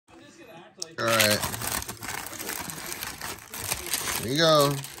Alright. Here you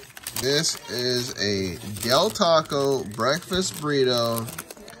go. This is a Del Taco Breakfast Burrito.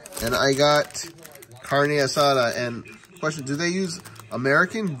 And I got Carne Asada. And question, do they use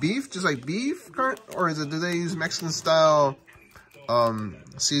American beef? Just like beef? Or do they use Mexican style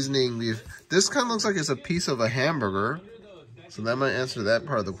seasoning beef? This kind of looks like it's a piece of a hamburger. So that might answer that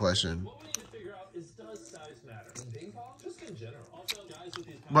part of the question.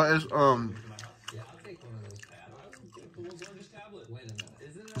 But it's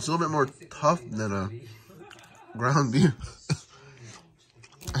a little bit more tough than a ground beef.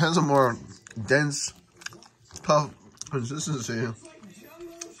 It has a more dense, tough consistency. And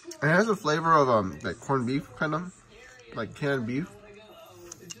it has a flavor of like corned beef, kind of like canned beef.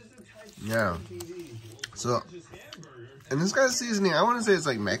 Yeah. So, and this guy's seasoning, I want to say it's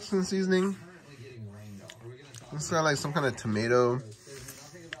like Mexican seasoning. It's got like some kind of tomatoey,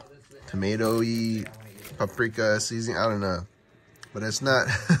 paprika seasoning. I don't know, but it's not.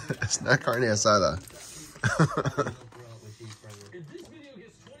 It's not carne asada.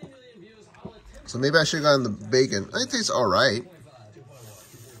 So maybe I should have gotten the bacon. It tastes all right,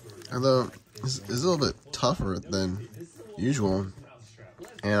 although it's a little bit tougher than usual.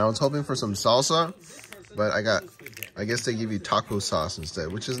 And I was hoping for some salsa, but I guess they give you taco sauce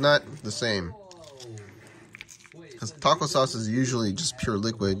instead, which is not the same. Because taco sauce is usually just pure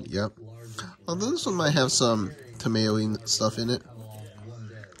liquid, yep. Although this one might have some tomato-y stuff in it.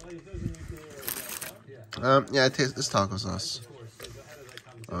 Yeah, it's taco sauce.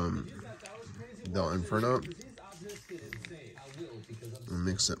 Del Inferno.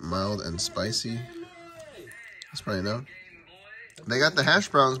 Mix it mild and spicy. That's probably enough. They got the hash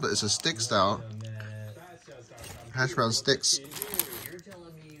browns, but it's a stick style. Hash brown sticks.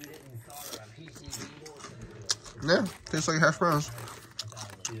 Yeah, tastes like hash browns.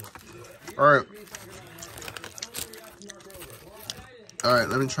 Alright. Alright,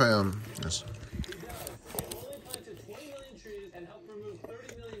 let me try this.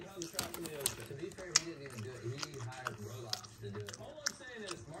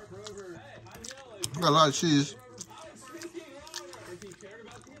 Got a lot of cheese.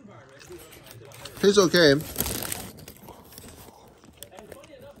 Tastes okay.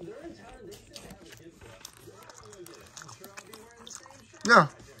 Yeah,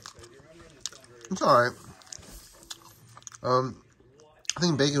 it's all right. I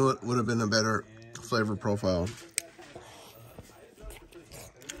think bacon would have been a better flavor profile.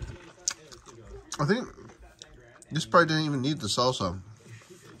 I think this probably didn't even need the salsa.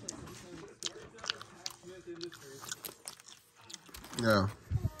 Yeah.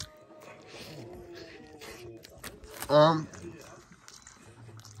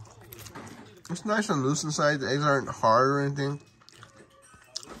 It's nice and loose inside. The eggs aren't hard or anything.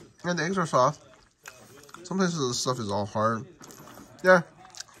 Yeah, the eggs are soft. Some places the stuff is all hard. Yeah.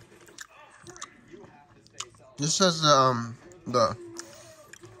 This has the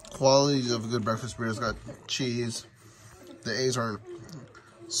qualities of a good breakfast burrito. It's got cheese. The eggs aren't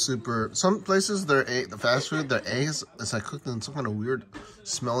super. Some places the fast food, their eggs, it's like cooked in some kind of weird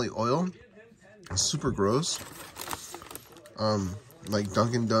smelly oil. It's super gross. Like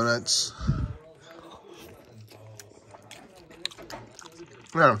Dunkin' Donuts.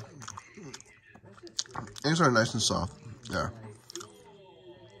 Yeah. Eggs are nice and soft. Yeah.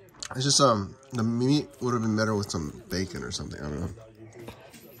 It's just the meat would have been better with some bacon or something. I don't know.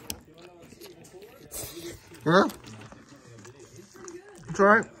 Yeah. It's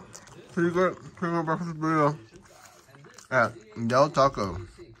alright. Pretty good breakfast burrito at Del Taco.